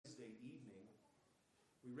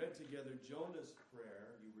We read together Jonah's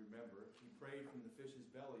prayer, you remember. He prayed from the fish's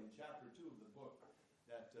belly in chapter 2 of the book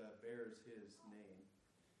that bears his name.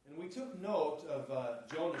 And we took note of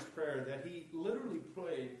Jonah's prayer that he literally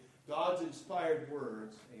prayed God's inspired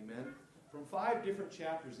words, amen, from 5 different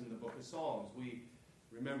chapters in the book of Psalms. We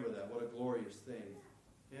remember that. What a glorious thing.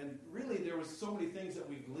 And really there was so many things that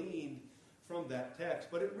we gleaned from that text,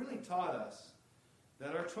 but it really taught us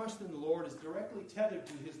that our trust in the Lord is directly tethered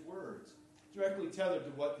to his words, directly tethered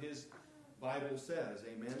to what his Bible says,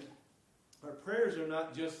 amen. Our prayers are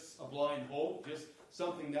not just a blind hope, just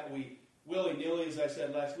something that we willy-nilly, as I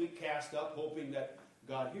said last week, cast up hoping that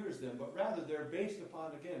God hears them, but rather they're based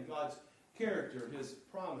upon, again, God's character, his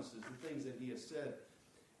promises, the things that he has said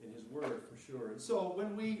in his word, for sure. And so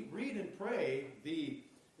when we read and pray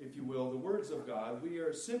if you will, the words of God, we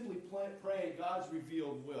are simply praying God's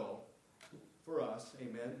revealed will for us,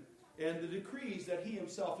 amen, and the decrees that he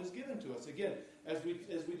himself has given to us. Again, as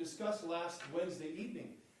we discussed last Wednesday evening,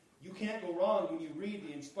 you can't go wrong when you read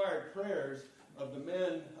the inspired prayers of the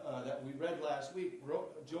men that we read last week,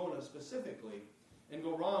 Jonah specifically, and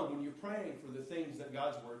go wrong when you're praying for the things that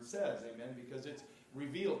God's word says, amen, because it's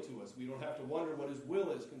revealed to us. We don't have to wonder what his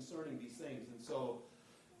will is concerning these things. And so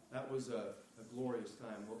that was a glorious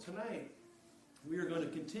time. Well, tonight we are going to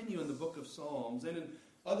continue in the book of Psalms and in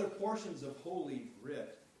other portions of Holy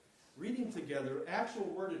Writ, reading together actual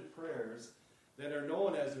worded prayers that are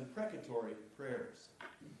known as imprecatory prayers.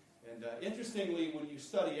 And interestingly, when you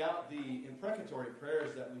study out the imprecatory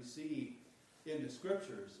prayers that we see in the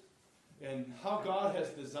Scriptures and how God has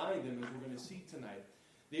designed them, as we're going to see tonight,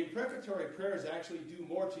 the imprecatory prayers actually do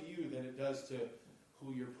more to you than it does to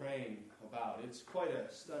who you're praying about. It's quite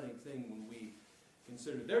a stunning thing when we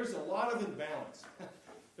consider. There's a lot of imbalance.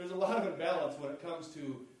 There's a lot of imbalance when it comes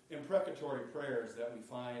to imprecatory prayers that we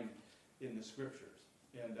find in the Scriptures.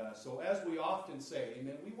 And so as we often say,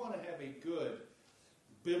 amen, we want to have a good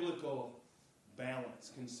biblical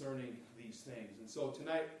balance concerning these things. And so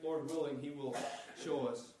tonight, Lord willing, he will show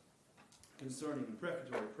us concerning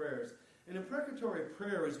imprecatory prayers. An imprecatory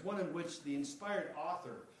prayer is one in which the inspired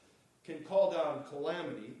author can call down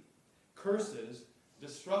calamity, curses,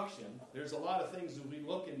 destruction. There's a lot of things that we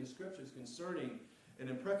look in the Scriptures concerning an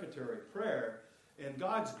imprecatory prayer and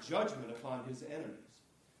God's judgment upon his enemies.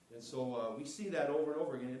 And so we see that over and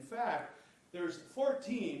over again. In fact, there's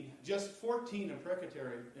 14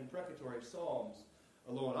 imprecatory psalms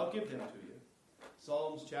alone. I'll give them to you.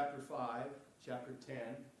 Psalms chapter 5, chapter 10,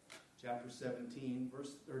 chapter 17,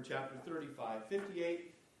 chapter 35,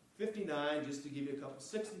 58, 59, just to give you a couple,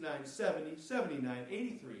 69, 70, 79,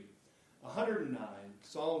 83, 109,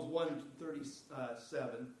 Psalms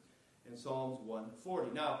 137, and Psalms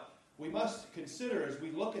 140. Now, we must consider, as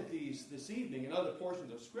we look at these this evening and other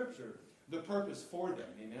portions of Scripture, the purpose for them,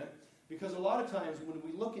 amen? Because a lot of times when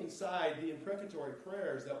we look inside the imprecatory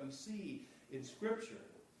prayers that we see in Scripture,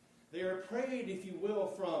 they are prayed, if you will,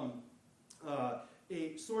 from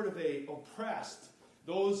a sort of a oppressed,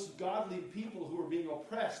 those godly people who are being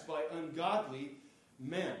oppressed by ungodly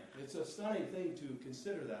men. It's a stunning thing to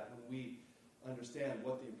consider that when we understand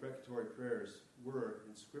what the imprecatory prayers were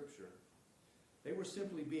in Scripture. They were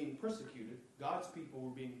simply being persecuted. God's people were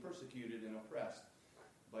being persecuted and oppressed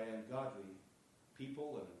by ungodly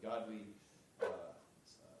people and ungodly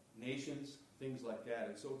nations, things like that.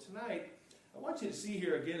 And so tonight, I want you to see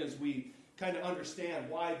here again as we kind of understand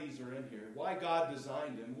why these are in here, why God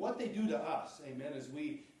designed them, what they do to us, amen, as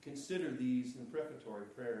we consider these imprecatory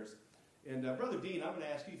prayers. And Brother Dean, I'm going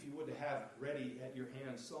to ask you if you would to have ready at your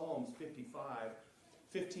hand Psalms 55,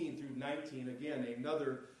 15 through 19. Again,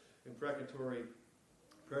 another imprecatory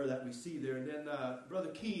prayer that we see there. And then Brother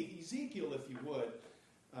Keith, Ezekiel, if you would,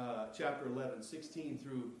 chapter 11, 16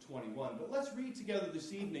 through 21. But let's read together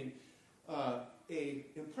this evening a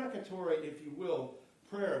imprecatory, if you will,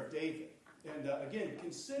 prayer of David. And again,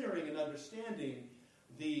 considering and understanding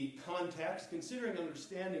the context, considering and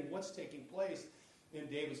understanding what's taking place in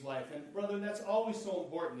David's life. And brother, that's always so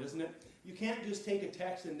important, isn't it? You can't just take a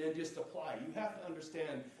text and then just apply. You have to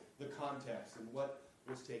understand the context and what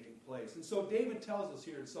was taking place. And so David tells us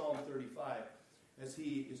here in Psalm 35, as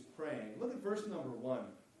he is praying. Look at verse number 1.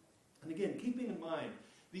 And again, keeping in mind,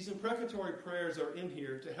 these imprecatory prayers are in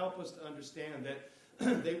here to help us to understand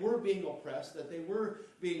that they were being oppressed, that they were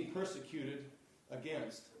being persecuted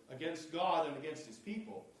against God and against his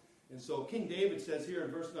people. And so King David says here in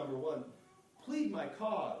verse number 1, "Plead my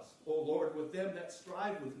cause, O Lord, with them that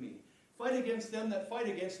strive with me. Fight against them that fight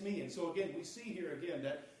against me." And so again, we see here again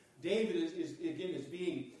that David is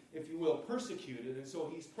being, if you will, persecuted. And so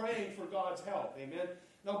he's praying for God's help. Amen.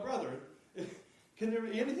 Now, brother, can there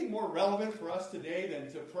be anything more relevant for us today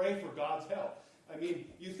than to pray for God's help? I mean,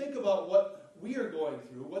 you think about what we are going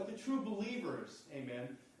through, what the true believers,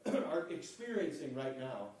 amen, are experiencing right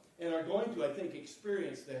now, and are going to, I think,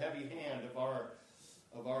 experience the heavy hand of our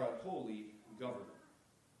unholy government.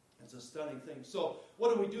 It's a stunning thing. So,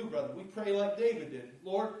 what do, brother? We pray like David did.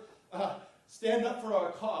 Lord, stand up for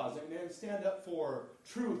our cause, amen. Stand up for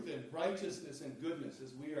truth and righteousness and goodness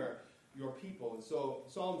as we are your people. And so,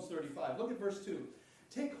 Psalms 35. Look at verse 2.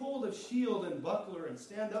 Take hold of shield and buckler and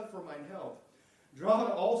stand up for mine help. Draw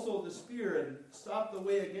also the spear and stop the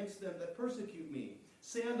way against them that persecute me.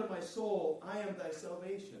 Say unto my soul, I am thy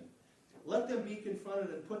salvation. Let them be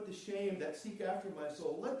confronted and put to shame that seek after my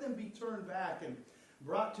soul. Let them be turned back and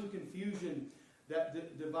brought to confusion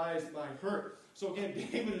that devise my hurt. So again,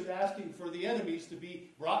 David is asking for the enemies to be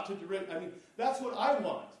brought to derision. I mean, that's what I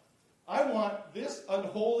want. I want this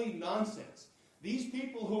unholy nonsense. These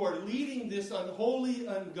people who are leading this unholy,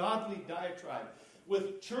 ungodly diatribe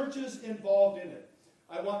with churches involved in it.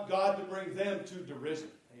 I want God to bring them to derision.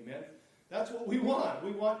 Amen. That's what we want.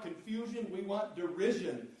 We want confusion. We want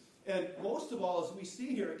derision. And most of all, as we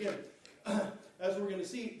see here again, as we're going to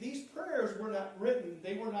see, these prayers were not written,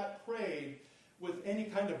 they were not prayed with any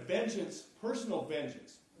kind of vengeance, personal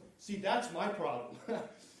vengeance. See, that's my problem.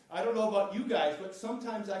 I don't know about you guys, but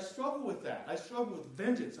sometimes I struggle with that. I struggle with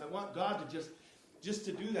vengeance. I want God to just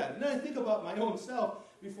to do that. And then I think about my own self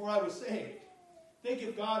before I was saved. Think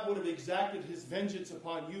if God would have exacted his vengeance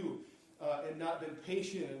upon you and not been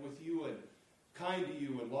patient with you and kind to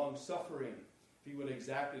you and long-suffering. If he would have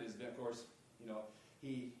exacted his, of course,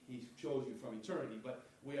 he chose you from eternity, but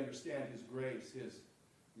we understand his grace, his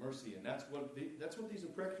mercy, and that's what these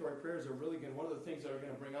imprecatory prayers are really going. One of the things that are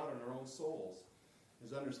going to bring out in our own souls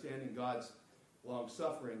is understanding God's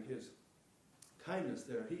long-suffering, his kindness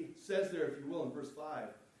there. He says there, if you will, in verse 5,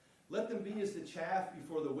 let them be as the chaff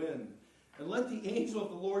before the wind, and let the angel of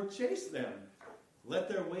the Lord chase them. Let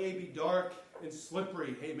their way be dark and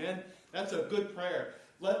slippery. Amen? That's a good prayer.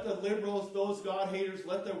 Let the liberals, those God-haters,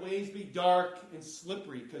 let their ways be dark and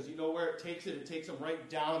slippery, because you know where it takes it? It takes them right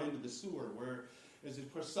down into the sewer, where is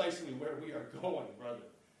it precisely where we are going, brother.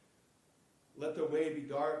 Let their way be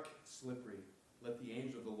dark, slippery. Let the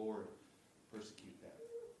angel of the Lord persecute them.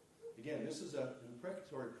 Again, this is an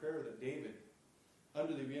imprecatory prayer that David,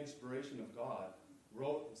 under the inspiration of God,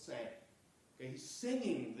 wrote and sang. Okay, he's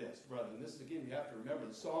singing this, brother. And this is, again, you have to remember,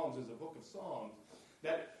 the Psalms is a book of songs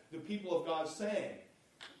that the people of God sang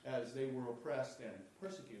as they were oppressed and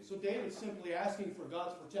persecuted. So David's simply asking for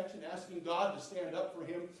God's protection, asking God to stand up for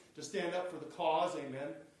him, to stand up for the cause, amen.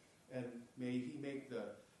 And may he make the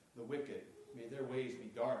wicked, may their ways be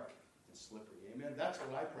dark and slippery, amen. That's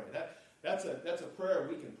what I pray. That's a prayer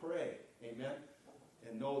we can pray, amen,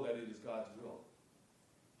 and know that it is God's will,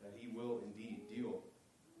 that he will indeed deal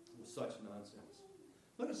with such nonsense.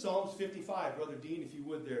 Look at Psalms 55, Brother Dean, if you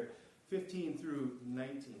would there, 15 through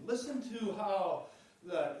 19. Listen to how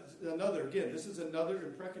this is another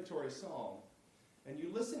imprecatory psalm. And you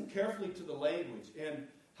listen carefully to the language and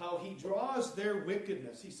how he draws their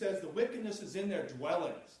wickedness. He says the wickedness is in their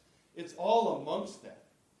dwellings. It's all amongst them.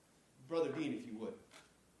 Brother Dean, if you would.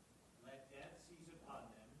 Let death seize upon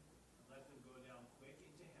them, and let them go down quick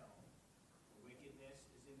into hell. For wickedness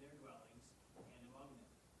is in their dwellings and among them.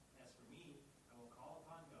 As for me, I will call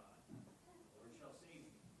upon God. The Lord shall save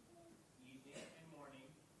me. Evening and morning,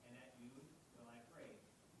 and at noon will I pray,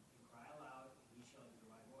 and cry aloud, and he shall hear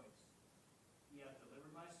my voice. He hath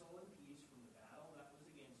delivered my soul in peace from the battle that was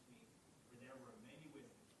against me, for there were many with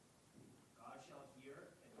me. God shall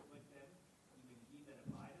hear and acquit them, even he that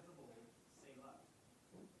abideth of old, Selah.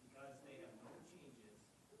 Because they have no changes,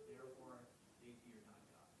 therefore they fear not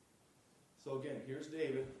God. So again, here's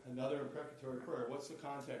David, another imprecatory prayer. What's the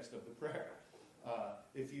context of the prayer?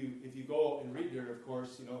 If you go and read there, of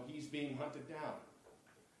course, he's being hunted down.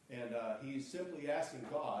 And he's simply asking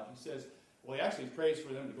God. He says, well, he actually prays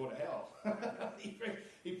for them to go to hell.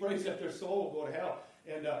 he prays that their soul will go to hell.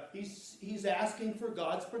 And he's asking for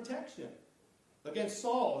God's protection against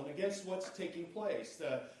Saul and against what's taking place.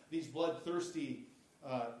 These bloodthirsty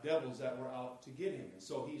devils that were out to get him. And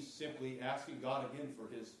so he's simply asking God again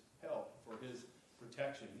for his help, for his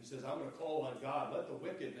protection. He says, I'm going to call on God. Let the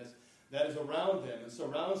wickedness that is around them and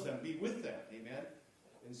surrounds them be with them. Amen?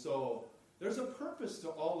 And so there's a purpose to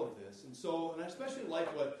all of this. And I especially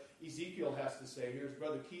like what Ezekiel has to say. Here's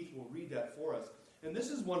Brother Keith will read that for us. And this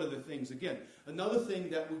is one of the things, again, another thing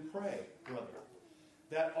that we pray, brother,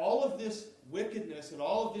 that all of this wickedness and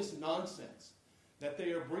all of this nonsense that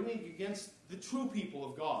they are bringing against the true people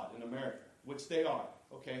of God in America, which they are,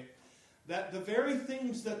 okay, that the very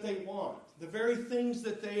things that they want, the very things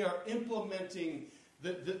that they are implementing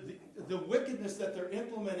the wickedness that they're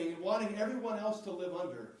implementing and wanting everyone else to live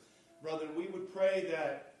under, brethren, we would pray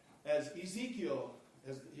that as Ezekiel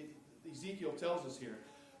tells us here,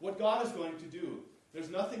 what God is going to do, there's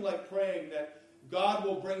nothing like praying that God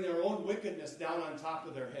will bring their own wickedness down on top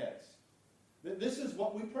of their heads. This is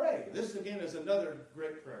what we pray. This, again, is another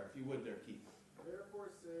great prayer, if you would there, Keith. Therefore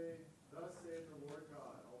say, thus saith the Lord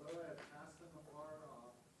God, although I have cast them afar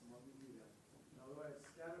off among the heathen, and although I have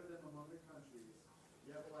scattered them among the countries,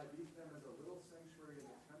 yet will I leave them as a little sanctuary in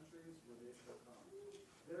the countries where they shall come.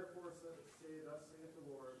 Therefore say, thus saith the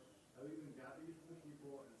Lord, I will even gather you from the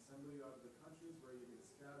people, and assemble you out of the countries where you have been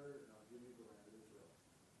scattered, and I'll give you the land of Israel.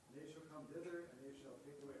 And they shall come thither, and they shall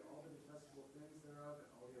take away all the detestable things thereof, and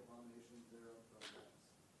all the abominations thereof from thence.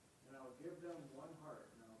 And I will give them one heart,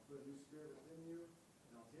 and I will put a new spirit within you,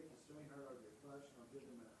 and I'll take the stony heart out of your flesh, and I'll give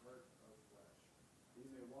them a heart of flesh. That you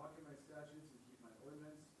may walk in my statutes and keep my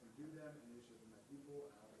ordinance, and do them, and they shall be my people,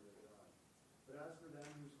 and I will be their God. But as for them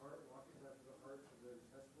whose heart walketh after the heart of their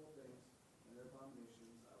detestable things and their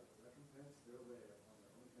abominations, I will recompense their way upon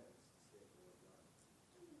their own heads, saith the Lord God.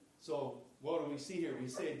 So, what do we see here? We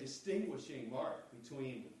say a distinguishing mark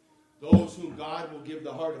between those whom God will give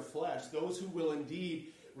the heart of flesh, those who will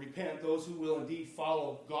indeed repent, those who will indeed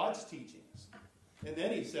follow God's teachings. And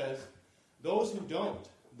then he says, those who don't,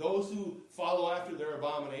 those who follow after their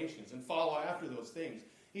abominations and follow after those things,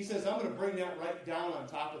 he says, I'm going to bring that right down on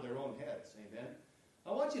top of their own heads. Amen?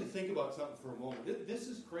 I want you to think about something for a moment. This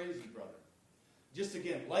is crazy, brother. Just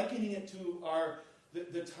again, likening it to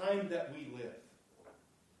the time that we live.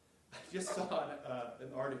 I just saw an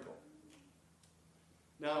article.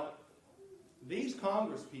 Now, these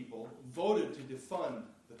Congress people voted to defund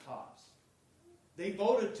the cops. They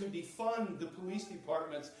voted to defund the police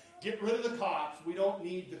departments, get rid of the cops, we don't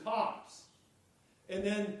need the cops. And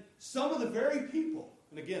then some of the very people,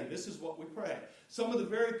 and again, this is what we pray, some of the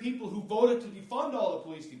very people who voted to defund all the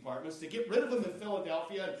police departments, to get rid of them in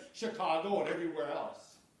Philadelphia and Chicago and everywhere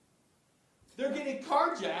else, they're getting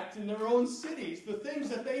carjacked in their own cities, the things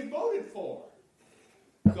that they voted for.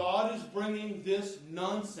 God is bringing this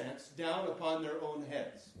nonsense down upon their own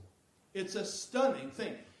heads. It's a stunning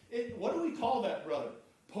thing. What do we call that, brother?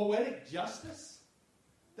 Poetic justice?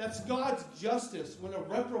 That's God's justice when a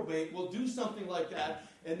reprobate will do something like that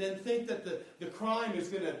and then think that the crime is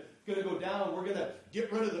going to go down. We're going to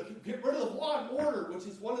get rid of the law and order, which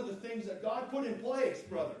is one of the things that God put in place,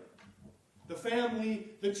 brother. The family,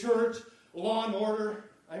 the church, law and order,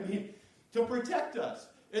 to protect us.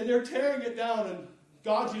 And they're tearing it down, and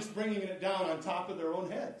God's just bringing it down on top of their own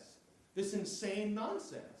heads. This insane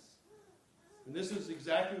nonsense. And this is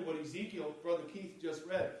exactly what Ezekiel, Brother Keith, just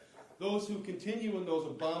read. Those who continue in those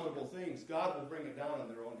abominable things, God will bring it down on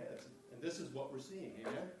their own heads. And this is what we're seeing,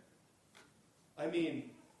 amen?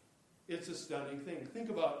 It's a stunning thing. Think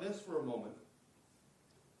about this for a moment.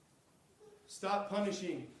 Stop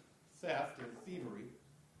punishing theft and thievery.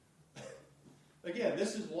 Again,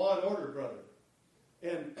 this is law and order, brother.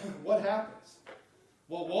 And what happens?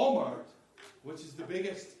 Well, Walmart, which is the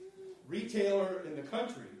biggest retailer in the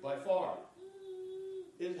country by far,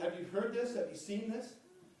 have you heard this? Have you seen this?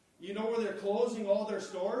 You know where they're closing all their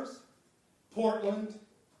stores? Portland,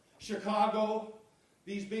 Chicago,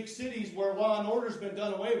 these big cities where law and order's been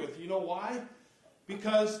done away with. You know why?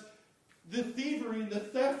 Because the thievery and the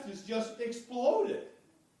theft has just exploded.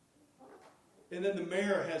 And then the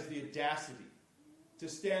mayor has the audacity to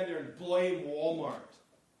stand there and blame Walmart.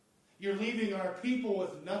 You're leaving our people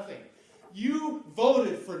with nothing. You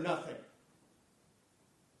voted for nothing.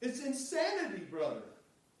 It's insanity, brother.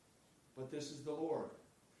 But this is the Lord.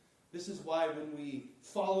 This is why when we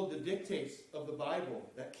follow the dictates of the Bible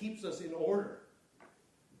that keeps us in order,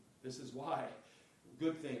 this is why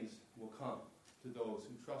good things will come to those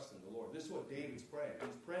who trust in the Lord. This is what David's praying.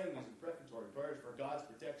 He's praying these imprecatory prayers for God's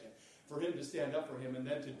protection, for him to stand up for him, and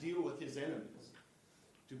then to deal with his enemies,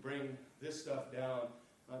 to bring this stuff down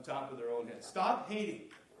on top of their own heads. Stop hating,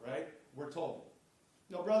 right? We're told.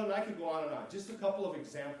 Now, brother, I could go on and on. Just a couple of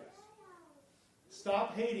examples.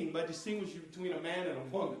 Stop hating by distinguishing between a man and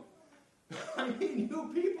a woman. You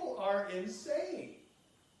people are insane.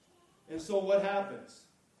 And so what happens?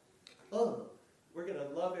 Oh, we're going to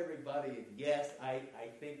love everybody. And yes, I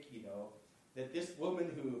think, that this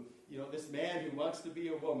woman who, this man who wants to be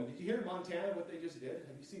a woman. Did you hear in Montana what they just did?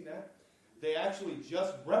 Have you seen that? They actually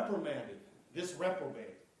just reprimanded this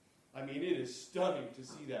reprobate. It is stunning to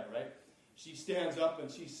see that, right? She stands up and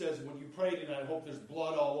she says, when you pray tonight, I hope there's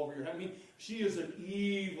blood all over your head. She is an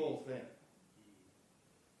evil thing.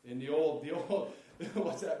 In the old,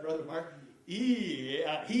 what's that, Brother Mark? He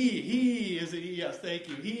is an, yes, thank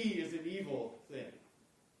you. He is an evil thing.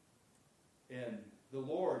 And the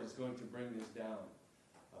Lord is going to bring this down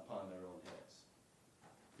upon their own heads.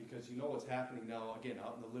 Because you know what's happening now, again,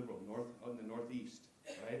 out in the liberal, out in the Northeast,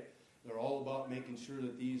 right? They're all about making sure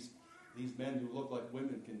that these men who look like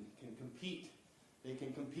women can compete. They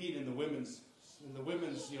can compete in the women's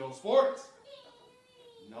sports.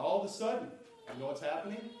 And all of a sudden, you know what's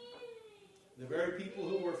happening? The very people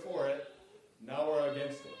who were for it now are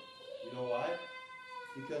against it. You know why?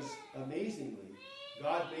 Because amazingly,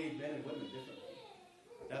 God made men and women differently.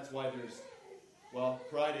 That's why there's,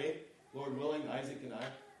 Friday, Lord willing, Isaac and I,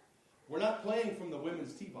 we're not playing from the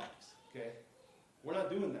women's tee box, okay? We're not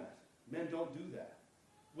doing that. Men don't do that.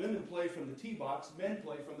 Women play from the tee box, men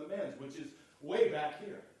play from the men's, which is way back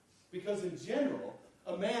here. Because in general,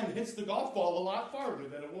 a man hits the golf ball a lot farther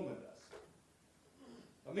than a woman does.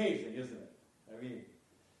 Amazing, isn't it? I mean,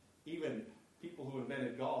 even people who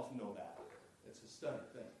invented golf know that. It's a stunning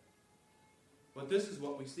thing. But this is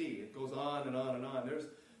what we see. It goes on and on and on. There's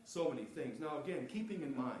so many things. Now again, keeping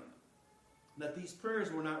in mind that these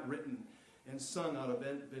prayers were not written and sung out of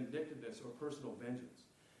vindictiveness or personal vengeance.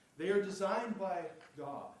 They are designed by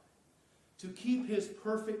God to keep His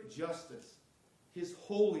perfect justice, His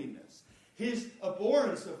holiness, His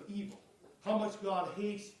abhorrence of evil, how much God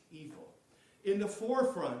hates evil, in the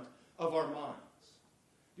forefront of our minds.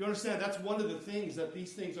 You understand? That's one of the things that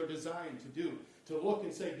these things are designed to do, to look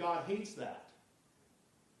and say, God hates that.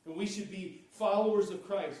 And we should be followers of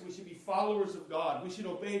Christ. We should be followers of God. We should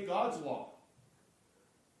obey God's law.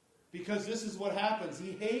 Because this is what happens.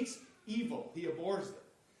 He hates evil. He abhors it.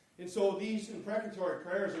 And so these imprecatory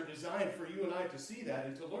prayers are designed for you and I to see that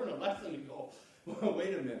and to learn a lesson and go, well,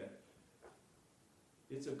 wait a minute.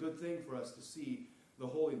 It's a good thing for us to see the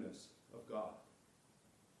holiness of God.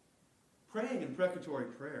 Praying imprecatory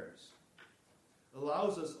prayers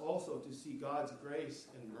allows us also to see God's grace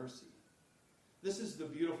and mercy. This is the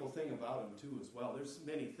beautiful thing about Him too as well. There's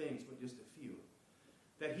many things, but just a few.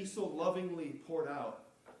 That He so lovingly poured out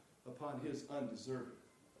upon His undeserving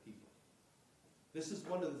people. This is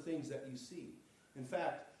one of the things that you see. In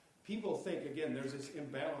fact, people think, again, there's this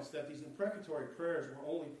imbalance that these imprecatory prayers were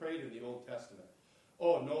only prayed in the Old Testament.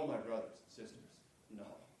 Oh, no, my brothers and sisters. No.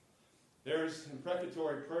 There's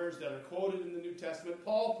imprecatory prayers that are quoted in the New Testament.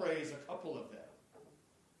 Paul prays a couple of them.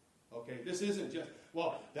 Okay, this isn't just,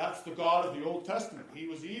 that's the God of the Old Testament. He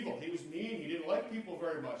was evil. He was mean. He didn't like people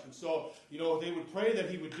very much. And so, they would pray that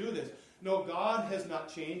He would do this. No, God has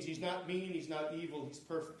not changed. He's not mean. He's not evil. He's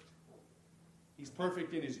perfect. He's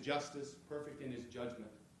perfect in His justice, perfect in His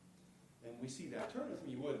judgment. And we see that. Turn with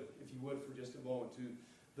me, if you would, for just a moment to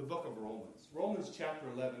the book of Romans. Romans chapter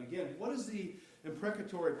 11. Again, what does the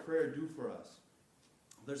imprecatory prayer do for us?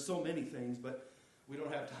 There's so many things, but we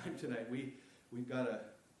don't have time tonight. We've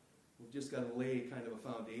just got to lay kind of a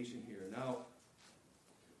foundation here. Now,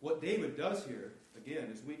 what David does here, again,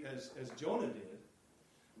 is as Jonah did.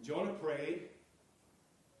 Jonah prayed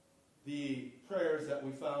the prayers that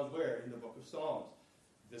we found where? In the book of Psalms.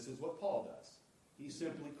 This is what Paul does. He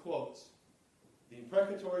simply quotes the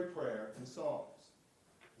imprecatory prayer in Psalms.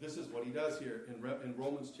 This is what he does here in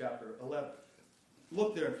Romans chapter 11.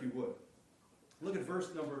 Look there if you would. Look at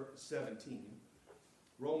verse number 17.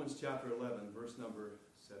 Romans chapter 11, verse number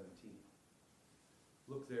 17.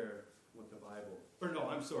 Look there with the Bible.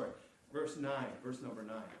 Verse 9, verse number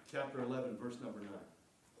 9. Chapter 11, verse number 9.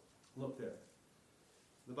 Look there.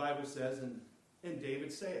 The Bible says, and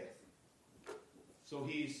David saith. So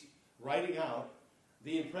he's writing out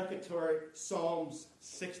the imprecatory Psalms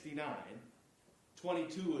 69,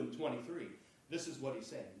 22 and 23. This is what he's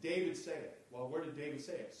saying. David saith. Well, where did David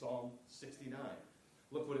say it? Psalm 69.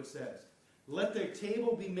 Look what it says. Let their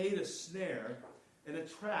table be made a snare, and a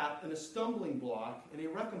trap, and a stumbling block, and a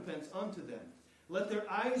recompense unto them. Let their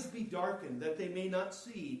eyes be darkened, that they may not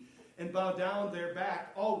see, and bow down their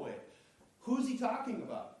back always. Who's he talking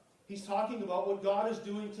about? He's talking about what God is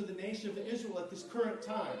doing to the nation of Israel at this current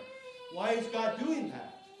time. Why is God doing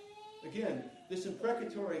that? Again, this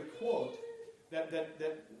imprecatory quote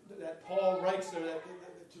that Paul writes there, that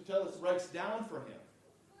Tertullus writes down for him.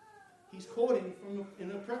 He's quoting from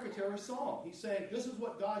an imprecatory psalm. He's saying, this is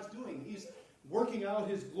what God's doing. He's working out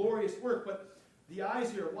His glorious work. But the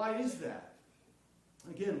eyes here, why is that?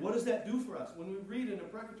 Again, what does that do for us? When we read an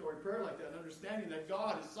imprecatory prayer like that, understanding that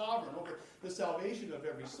God is sovereign over the salvation of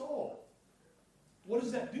every soul, what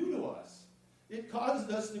does that do to us? It causes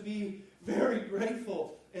us to be very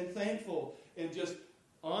grateful and thankful and just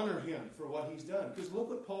honor Him for what He's done. Because look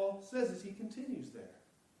what Paul says as he continues there.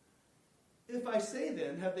 If I say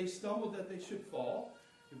then, have they stumbled that they should fall?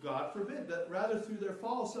 God forbid, that rather through their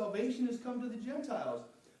fall salvation has come to the Gentiles,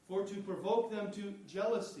 for to provoke them to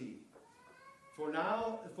jealousy. For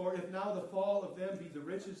if now the fall of them be the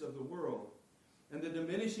riches of the world, and the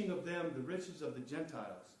diminishing of them the riches of the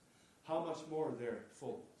Gentiles, how much more their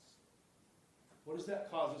fullness? What does that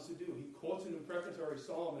cause us to do? He quotes an imprecatory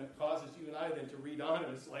psalm, and it causes you and I then to read on,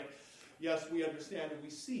 and it's like, yes, we understand and we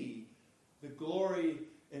see the glory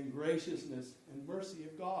and graciousness and mercy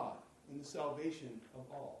of God in the salvation of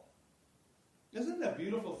all. Isn't that a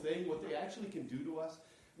beautiful thing, what they actually can do to us?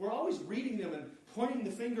 We're always reading them and pointing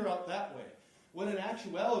the finger out that way, when in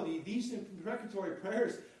actuality, these imprecatory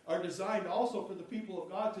prayers are designed also for the people of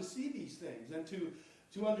God to see these things and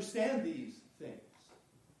to understand these things.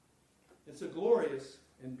 It's a glorious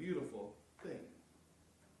and beautiful thing.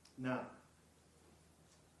 Now,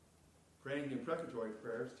 praying the imprecatory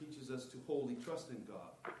prayers teaches us to wholly trust in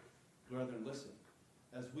God. Brethren, listen.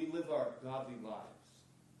 As we live our godly lives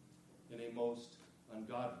in a most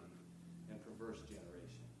ungodly and perverse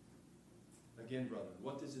generation. Again, brethren,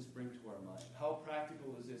 what does this bring to our mind? How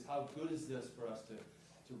practical is this? How good is this for us to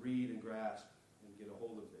read and grasp and get a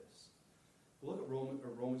hold of this? Well, look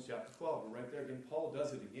at Romans chapter 12. We're right there again. Paul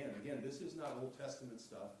does it again. Again, this is not Old Testament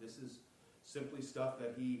stuff. This is simply stuff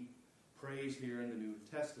that he prays here in the New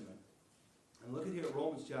Testament. And look at here at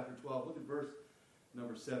Romans chapter 12. Look at verse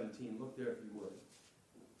number 17. Look there if you would.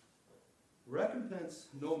 Recompense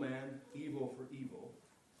no man evil for evil.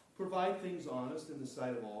 Provide things honest in the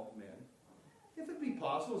sight of all men. If it be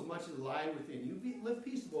possible, as much as lie within you, live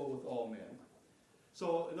peaceable with all men.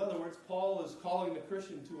 So, in other words, Paul is calling the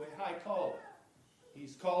Christian to a high calling.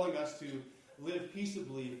 He's calling us to live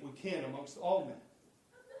peaceably, if we can, amongst all men.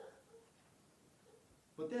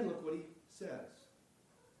 But then look what he says.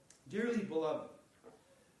 Dearly beloved,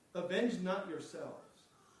 avenge not yourselves,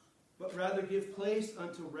 but rather give place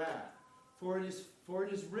unto wrath, for it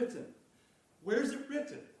is written. Where is it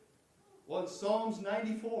written? Well, in Psalms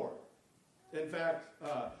 94. In fact,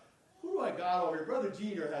 who do I got over here? Brother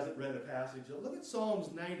Junior hasn't read a passage. Look at Psalms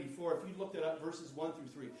 94, if you looked it up, verses 1 through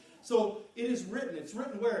 3. So, it is written. It's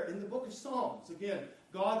written where? In the book of Psalms. Again,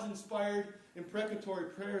 God's inspired imprecatory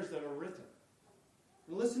prayers that are written.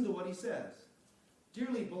 And listen to what he says.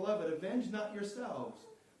 Dearly beloved, avenge not yourselves,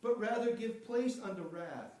 but rather give place unto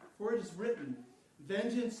wrath. For it is written,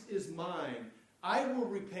 vengeance is mine, I will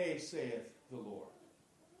repay, saith the Lord.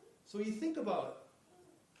 So you think about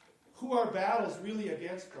who our battle is really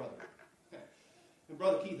against, brother. And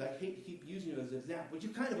Brother Keith, I hate to keep using you as an example, but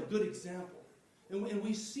you're kind of a good example. And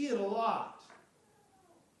we see it a lot.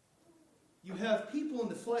 You have people in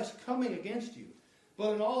the flesh coming against you.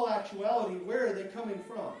 But in all actuality, where are they coming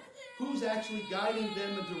from? Who's actually guiding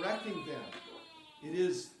them and directing them? It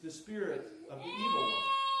is the spirit of the evil one.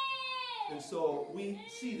 And so we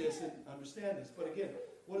see this and understand this. But again,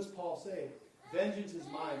 what does Paul say? Vengeance is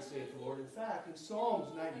mine, saith the Lord. In fact, in Psalms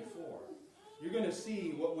 94, you're going to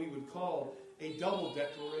see what we would call a double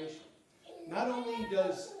declaration. Not only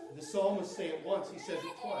does the psalmist say it once, he says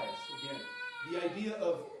it twice. Again, the idea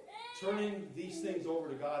of turning these things over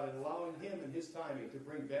to God and allowing him and his timing to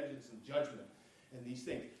bring vengeance and judgment and these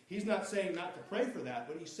things. He's not saying not to pray for that,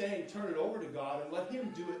 but he's saying turn it over to God and let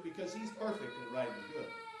him do it because he's perfect and right and good.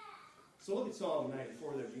 So look at Psalm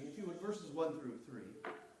 94 there, Gene, if you would, verses 1 through 3.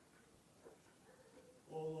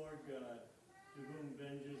 O Lord God, to whom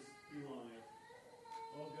vengeance belongeth,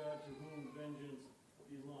 O God, to whom vengeance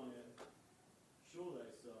belongeth, show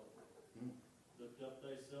thyself. Lift up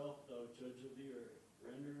thyself, thou judge of the earth.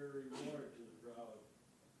 Render a reward to the proud.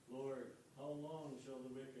 Lord, how long shall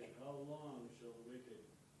the wicked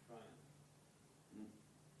triumph?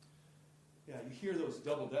 Yeah, you hear those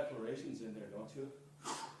double declarations in there, don't you?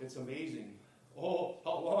 It's amazing. Oh,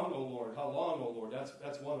 how long, O Lord? How long, O Lord?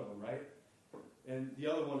 That's one of them, right? And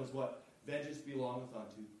the other one is what? Vengeance belongeth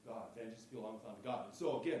unto God. Vengeance belongeth unto God. And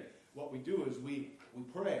so again, what we do is we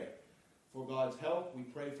pray for God's help. We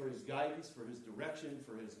pray for his guidance, for his direction,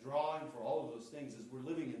 for his drawing, for all of those things as we're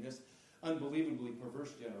living in this unbelievably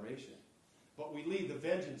perverse generation. But we leave the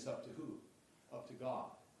vengeance up to who? Up to God.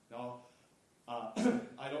 Now,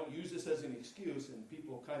 I don't use this as an excuse, and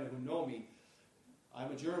people kind of who know me,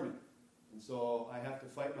 I'm a German. And so I have to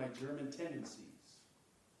fight my German tendencies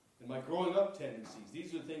and my growing up tendencies.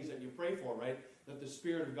 These are the things that you pray for, right? That the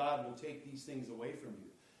Spirit of God will take these things away from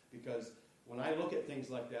you. Because when I look at things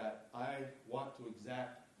like that, I want to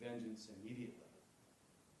exact vengeance immediately.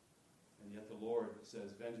 And yet the Lord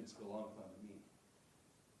says, vengeance belongeth unto me.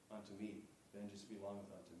 Unto me. Vengeance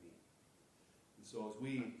belongeth unto me. And so as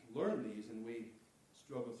we learn these and we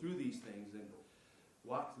struggle through these things and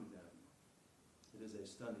walk through them, it is a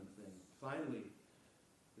stunning thing. Finally,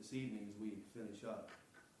 this evening as we finish up,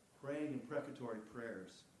 praying imprecatory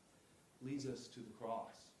prayers leads us to the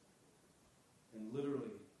cross and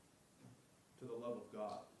literally to the love of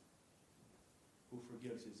God, who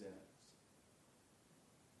forgives his enemies.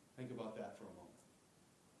 Think about that for a moment.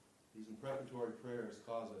 These imprecatory prayers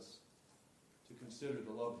cause us to consider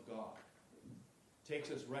the love of God.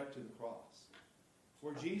 Takes us right to the cross,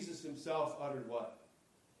 where Jesus himself uttered what?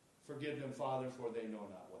 Forgive them, Father, for they know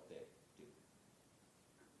not what they do.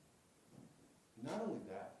 Not only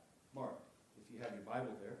that, Mark, if you have your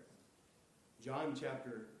Bible there, John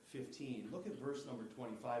chapter 15, look at verse number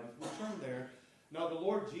 25. If we turn there, now the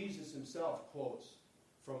Lord Jesus himself quotes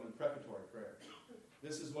from imprecatory prayer.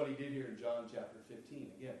 This is what he did here in John chapter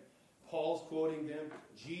 15. Again, Paul's quoting them,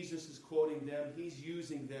 Jesus is quoting them, he's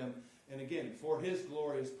using them, and again, for his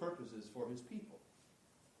glorious purposes for his people.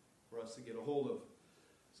 For us to get a hold of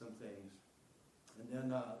some things. And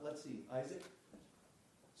then, let's see, Isaac,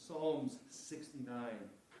 Psalms 69,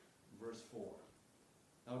 verse 4.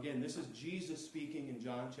 Now again, this is Jesus speaking in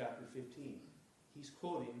John chapter 15. He's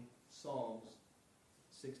quoting Psalms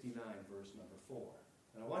 69, verse number 4.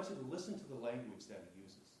 And I want you to listen to the language that he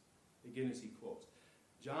uses, again as he quotes.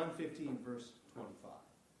 John 15, verse 25.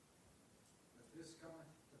 But this cometh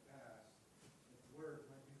to pass, that the word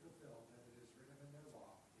might be fulfilled, that it is written in their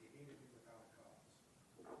law, they hated me without a cause.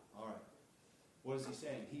 All right. What is he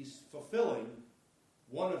saying? He's fulfilling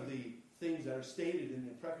one of the things that are stated in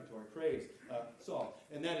the imprecatory praise psalm.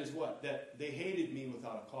 And that is what? That they hated me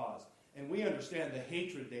without a cause. And we understand the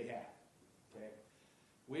hatred they had. Okay?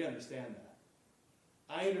 We understand that.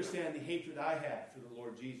 I understand the hatred I had for the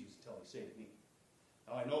Lord Jesus until he saved me.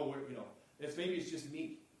 Now I know maybe it's just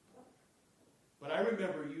me. But I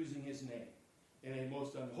remember using his name in a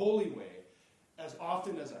most unholy way as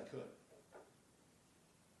often as I could.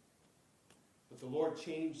 But the Lord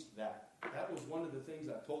changed that. That was one of the things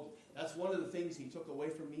I told him. That's one of the things he took away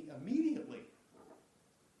from me immediately.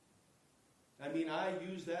 I mean, I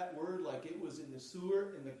used that word like it was in the sewer,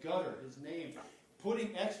 in the gutter, his name,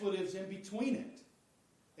 putting expletives in between it,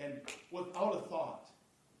 and without a thought.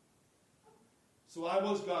 So I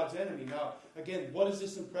was God's enemy. Now, again, what does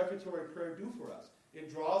this imprecatory prayer do for us?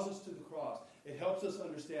 It draws us to the cross. It helps us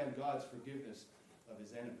understand God's forgiveness of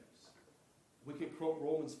his enemies. We could quote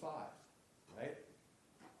Romans 5, right?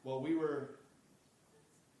 Well, we were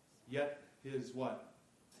yet his what?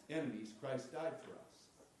 Enemies. Christ died for us.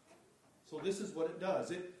 So this is what it does.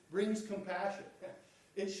 It brings compassion.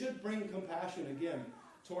 It should bring compassion again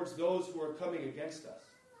towards those who are coming against us.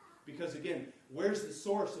 Because again, where's the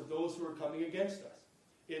source of those who are coming against us?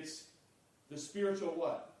 It's the spiritual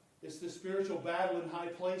what? It's the spiritual battle in high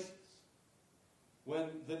places. When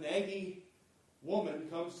the naggy woman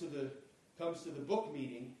comes to the book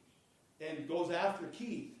meeting and goes after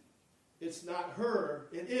Keith, it's not her.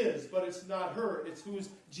 It is, but it's not her. It's who's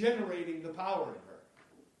generating the power in her.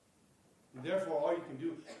 And therefore, all you can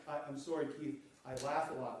do, I'm sorry, Keith, I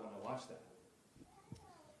laugh a lot when I watch that.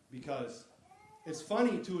 Because it's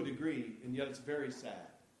funny to a degree, and yet it's very sad.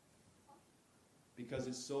 Because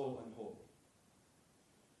it's so unholy.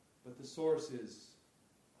 But the source is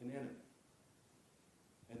an enemy.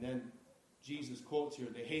 And then Jesus quotes here,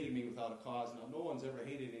 they hated me without a cause. Now, no one's ever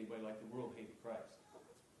hated anybody like the world hated Christ.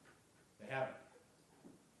 They haven't.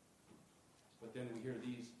 But then we hear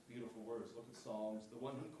these beautiful words. Look at Psalms, the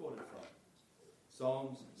one he quoted from.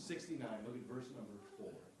 Psalms 69, look at verse number 4.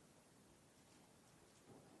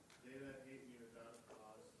 They that hate me without a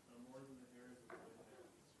cause are more than the hairs of my head.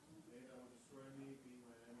 They that will destroy me, be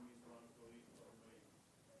my enemies wrongfully, or me.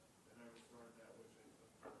 Then I restored that which I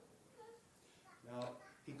took away. Now,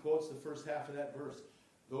 he quotes the first half of that verse.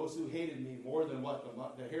 Those who hated me more than what?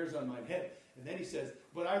 The hairs on my head. And then he says,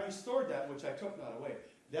 but I restored that which I took not away.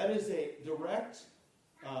 That is a direct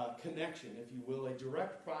connection, if you will, a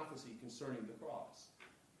direct prophecy concerning the cross.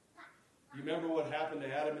 You remember what happened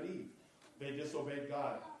to Adam and Eve? They disobeyed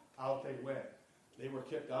God. Out they went. They were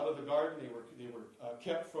kicked out of the garden. They were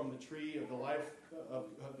kept from the tree of the life of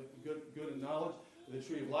the good and knowledge, the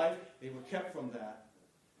tree of life. They were kept from that.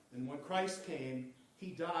 And when Christ came, he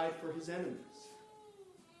died for his enemies.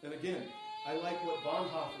 And again, I like what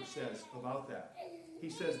Bonhoeffer says about that. He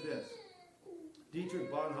says this.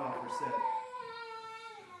 Dietrich Bonhoeffer said,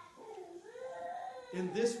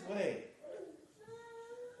 in this way,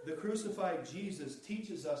 the crucified Jesus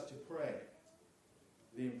teaches us to pray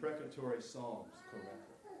the imprecatory psalms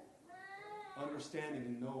correctly. Understanding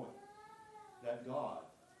and knowing that God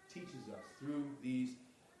teaches us through these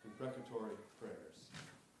imprecatory prayers.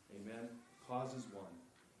 Amen. Causes one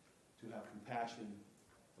to have compassion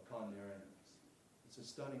upon their enemies. It's a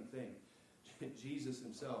stunning thing. Jesus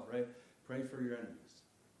himself, right? Pray for your enemies.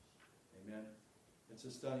 Amen. It's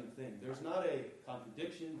a stunning thing. There's not a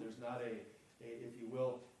contradiction. There's not a, if you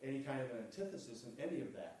will, any kind of an antithesis in any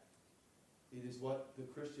of that. It is what the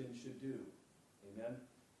Christian should do. Amen?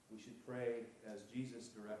 We should pray as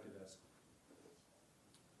Jesus directed us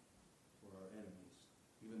for our enemies.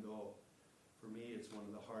 Even though, for me, it's one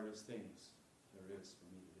of the hardest things there is for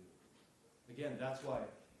me to do. Again, that's why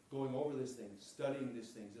going over these things, studying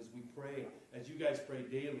these things, as we pray, as you guys pray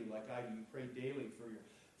daily like I do, you pray daily for your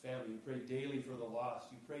family, you pray daily for the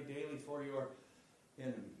lost, you pray daily for your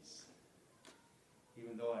enemies.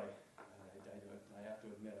 Even though I have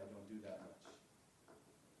to admit I don't do that much.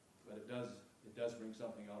 But it does bring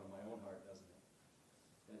something out of my own heart, doesn't it?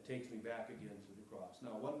 And it takes me back again to the cross.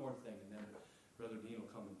 Now, one more thing, and then Brother Dean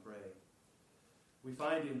will come and pray. We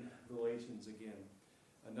find in Galatians again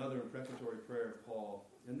another imprecatory prayer of Paul.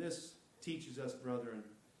 And this teaches us, brethren,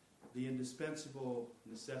 the indispensable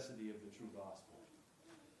necessity of the true gospel.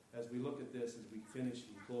 As we look at this, as we finish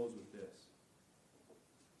and close with this.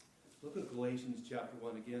 Look at Galatians chapter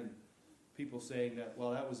 1 again. People saying that,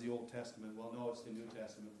 well, that was the Old Testament. Well, no, it's the New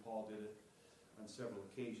Testament. Paul did it on several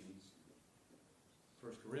occasions.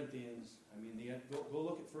 1 Corinthians, go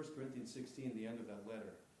look at 1 Corinthians 16, the end of that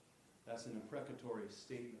letter. That's an imprecatory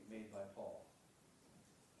statement made by Paul.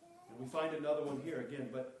 And we find another one here again,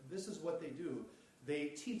 but this is what they do. They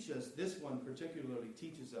teach us, this one particularly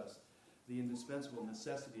teaches us the indispensable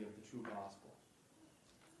necessity of the true gospel.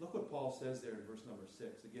 Look what Paul says there in verse number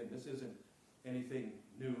 6. Again, this isn't anything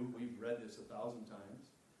new. We've read this 1,000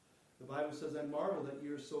 times. The Bible says, I marvel that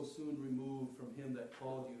you're so soon removed from him that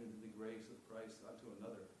called you into the grace of Christ unto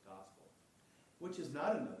another gospel, which is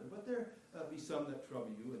not another, but there be some that trouble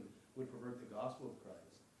you and would pervert the gospel of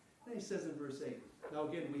Christ. And he says in verse 8, now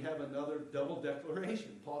again, we have another double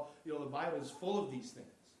declaration. Paul, the Bible is full of these things.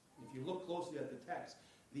 If you look closely at the text,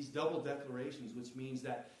 these double declarations, which means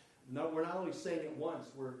that we're not only saying it once,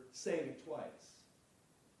 we're saying it twice,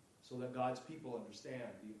 so that God's people understand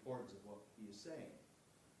the importance of what he is saying.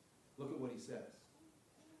 Look at what he says.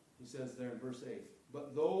 He says there in verse 8,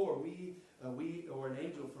 but though or we or an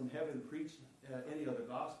angel from heaven preach any other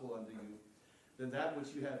gospel unto you than that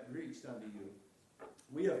which you have preached unto you,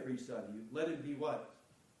 we have preached unto you, let it be what?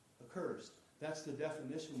 Accursed. That's the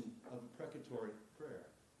definition of a precatory prayer.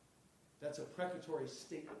 That's a precatory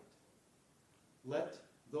statement. Let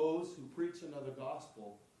those who preach another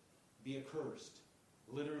gospel be accursed.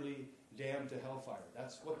 Literally damned to hellfire.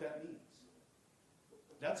 That's what that means.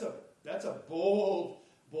 That's a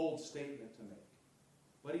bold statement to make.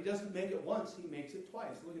 But he doesn't make it once, he makes it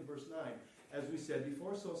twice. Look at verse 9. As we said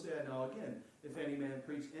before, so say I now again, if any man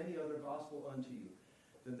preach any other gospel unto you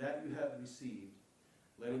than that you have received,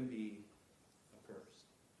 let him be accursed.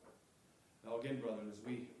 Now again, brethren, as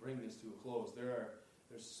we bring this to a close,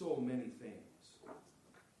 there's so many things.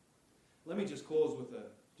 Let me just close with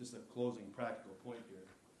just a closing practical point here.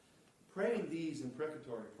 Praying these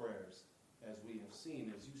imprecatory prayers, as we have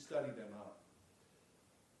seen, as you study them out,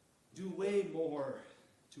 do way more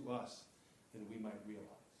to us than we might realize,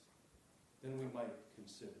 than we might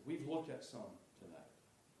consider. We've looked at some tonight,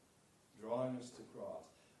 drawing us to cross,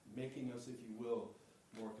 making us, if you will,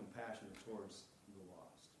 more compassionate towards the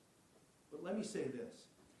lost. But let me say this.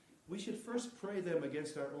 We should first pray them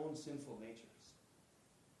against our own sinful natures,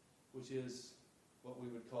 which is what we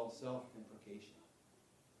would call self-imprecation.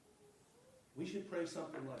 We should pray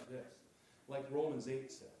something like this, like Romans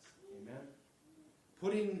 8 says. Amen?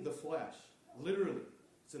 Putting the flesh, literally,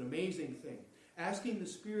 it's an amazing thing. Asking the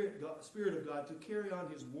Spirit of God to carry on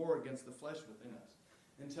his war against the flesh within us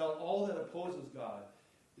until all that opposes God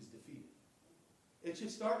is defeated. It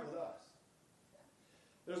should start with us.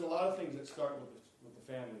 There's a lot of things that start with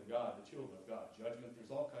the family of God, the children of God. Judgment,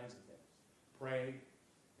 there's all kinds of things. Praying.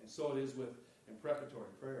 And so it is with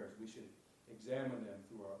imprecatory prayers. We should examine them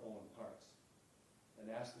through our own hearts and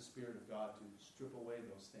ask the Spirit of God to strip away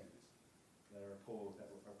those things that are opposed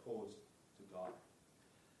to God.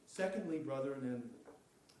 Secondly, brethren, and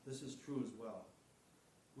this is true as well,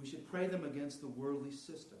 we should pray them against the worldly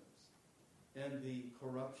systems and the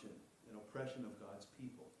corruption and oppression of God's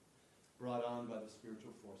people brought on by the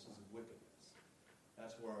spiritual forces of wickedness.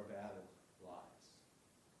 That's where our battle lies.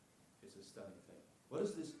 It's a stunning thing. What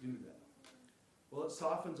does this do then? Well, it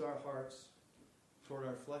softens our hearts toward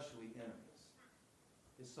our fleshly enemies.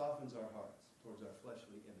 It softens our hearts towards our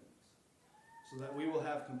fleshly enemies, so that we will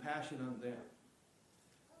have compassion on them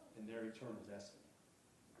and their eternal destiny.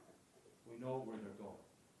 We know where they're going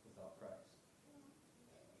without Christ.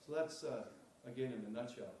 So that's, again, in a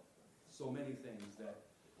nutshell, so many things that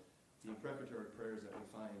the imprecatory prayers that we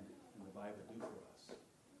find in the Bible do for us.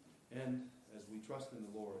 And as we trust in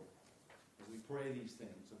the Lord, as we pray these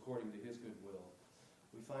things according to his good will,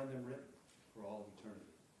 we find them written for all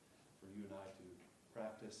eternity, for you and I to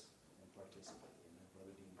practice and participate.